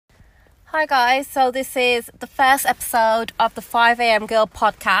Hi guys, so this is the first episode of the 5am Girl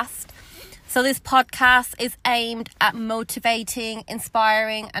podcast. So this podcast is aimed at motivating,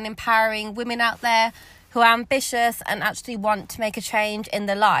 inspiring and empowering women out there who are ambitious and actually want to make a change in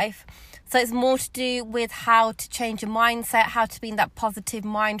their life. So it's more to do with how to change your mindset, how to be in that positive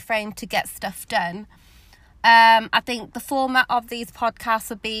mind frame to get stuff done. I think the format of these podcasts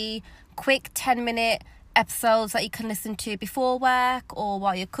will be quick 10-minute episodes that you can listen to before work or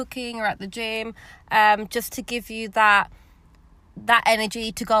while you're cooking or at the gym, just to give you that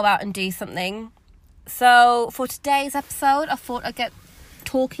energy to go out and do something. So for today's episode, I thought I'd get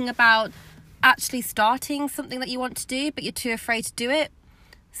talking about actually starting something that you want to do but you're too afraid to do it.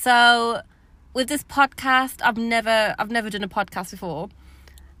 So with this podcast, I've never done a podcast before,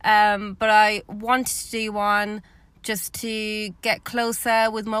 but I wanted to do one just to get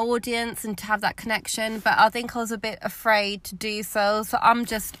closer with my audience and to have that connection. But I think I was a bit afraid to do so. So I'm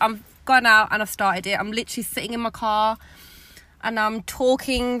gone out and I've started it. I'm literally sitting in my car and I'm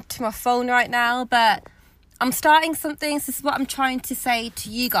talking to my phone right now. But I'm starting something. So this is what I'm trying to say to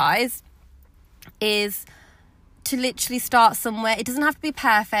you guys, is to literally start somewhere. It doesn't have to be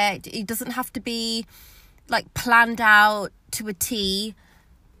perfect. It doesn't have to be like planned out to a T.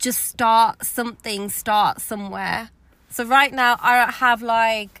 Just start something, start somewhere. So right now I don't have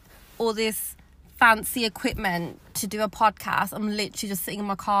like all this fancy equipment to do a podcast. I'm literally just sitting in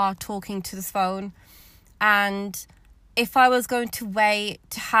my car talking to this phone. And if I was going to wait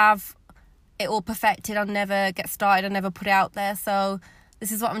to have it all perfected, I'll never get started, I'll never put it out there. So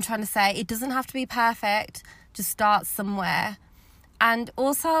this is what I'm trying to say. It doesn't have to be perfect. Just start somewhere. And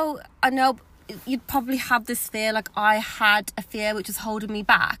also, I know you'd probably have this fear, like I had a fear which was holding me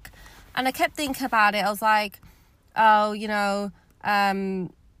back, and I kept thinking about it. I was like, I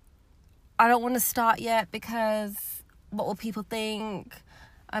don't want to start yet because what will people think?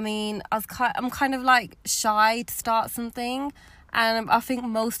 I mean, I'm kind of like shy to start something, and I think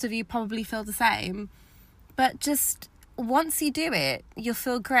most of you probably feel the same. But just once you do it, you'll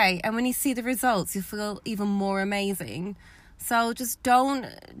feel great, and when you see the results, you'll feel even more amazing. So just don't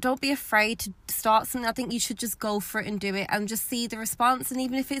be afraid to start something. I think you should just go for it and do it and just see the response. And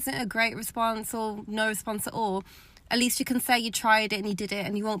even if it isn't a great response or no response at all, at least you can say you tried it and you did it,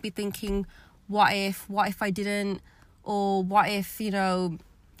 and you won't be thinking, what if I didn't, or what if,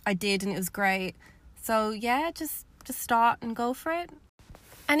 I did and it was great. So yeah, just start and go for it.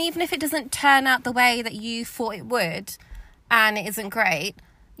 And even if it doesn't turn out the way that you thought it would and it isn't great,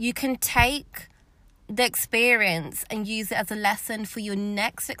 you can take the experience and use it as a lesson for your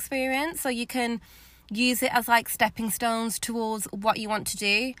next experience. So you can use it as like stepping stones towards what you want to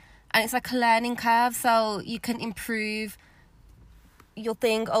do, and it's like a learning curve, so you can improve your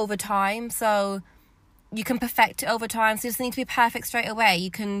thing over time. So you can perfect it over time. So it doesn't need to be perfect straight away.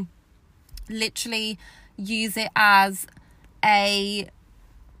 You can literally use it as a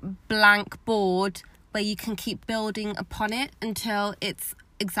blank board where you can keep building upon it until it's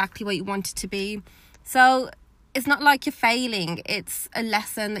exactly what you want it to be. So it's not like you're failing. It's a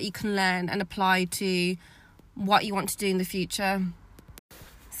lesson that you can learn and apply to what you want to do in the future.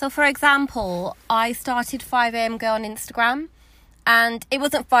 So for example, I started 5am Girl on Instagram, and it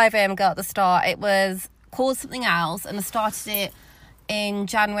wasn't 5am Girl at the start. It was called something else, and I started it in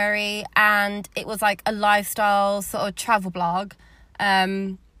January, and it was like a lifestyle sort of travel blog.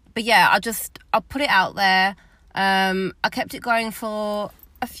 But yeah, I put it out there. I kept it going for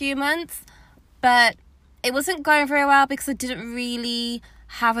a few months, but it wasn't going very well because I didn't really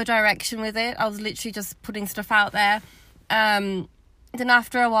have a direction with it. I was literally just putting stuff out there. Then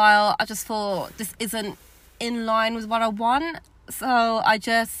after a while, I just thought this isn't in line with what I want. So I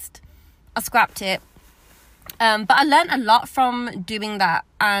scrapped it. But I learned a lot from doing that.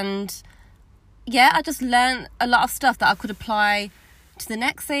 And yeah, I just learned a lot of stuff that I could apply to the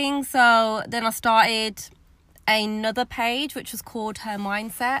next thing. So then I started another page which was called Her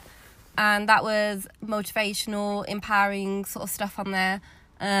Mindset, and that was motivational, empowering sort of stuff on there.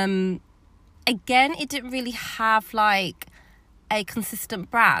 Again, it didn't really have like a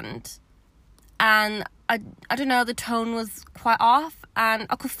consistent brand, and I don't know, the tone was quite off and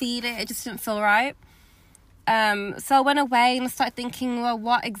I could feel it just didn't feel right. So I went away and I started thinking, well,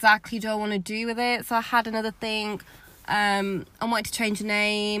 what exactly do I want to do with it? So I had another think. I wanted to change the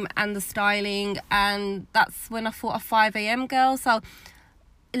name and the styling, and that's when I thought of 5am Girl. So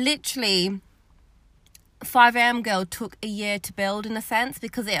literally 5am Girl took a year to build, in a sense,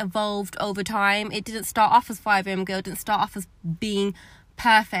 because it evolved over time. It didn't start off as 5am Girl, it didn't start off as being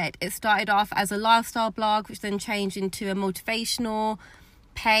perfect. It started off as a lifestyle blog, which then changed into a motivational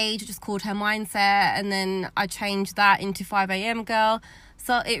page, just called Her Mindset, and then I changed that into 5am Girl.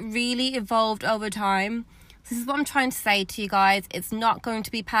 So it really evolved over time. So this is what I'm trying to say to you guys. It's not going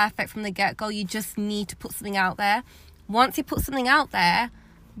to be perfect from the get-go. You just need to put something out there. Once you put something out there,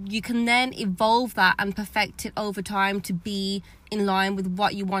 you can then evolve that and perfect it over time to be in line with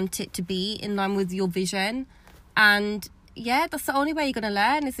what you want it to be, in line with your vision. And yeah, that's the only way you're going to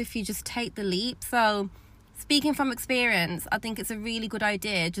learn, is if you just take the leap. So speaking from experience, I think it's a really good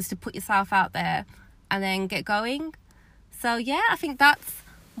idea just to put yourself out there and then get going. So yeah, I think that's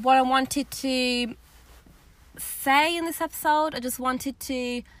what I wanted to say in this episode. I just wanted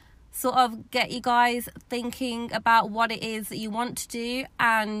to sort of get you guys thinking about what it is that you want to do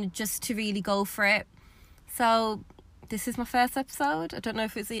and just to really go for it. So this is my first episode. I don't know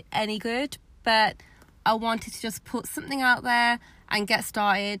if it's any good, but I wanted to just put something out there and get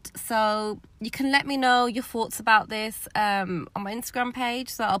started. So you can let me know your thoughts about this on my Instagram page.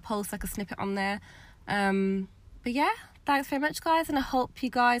 So I'll post like a snippet on there. But yeah, thanks very much, guys, and I hope you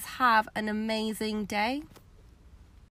guys have an amazing day.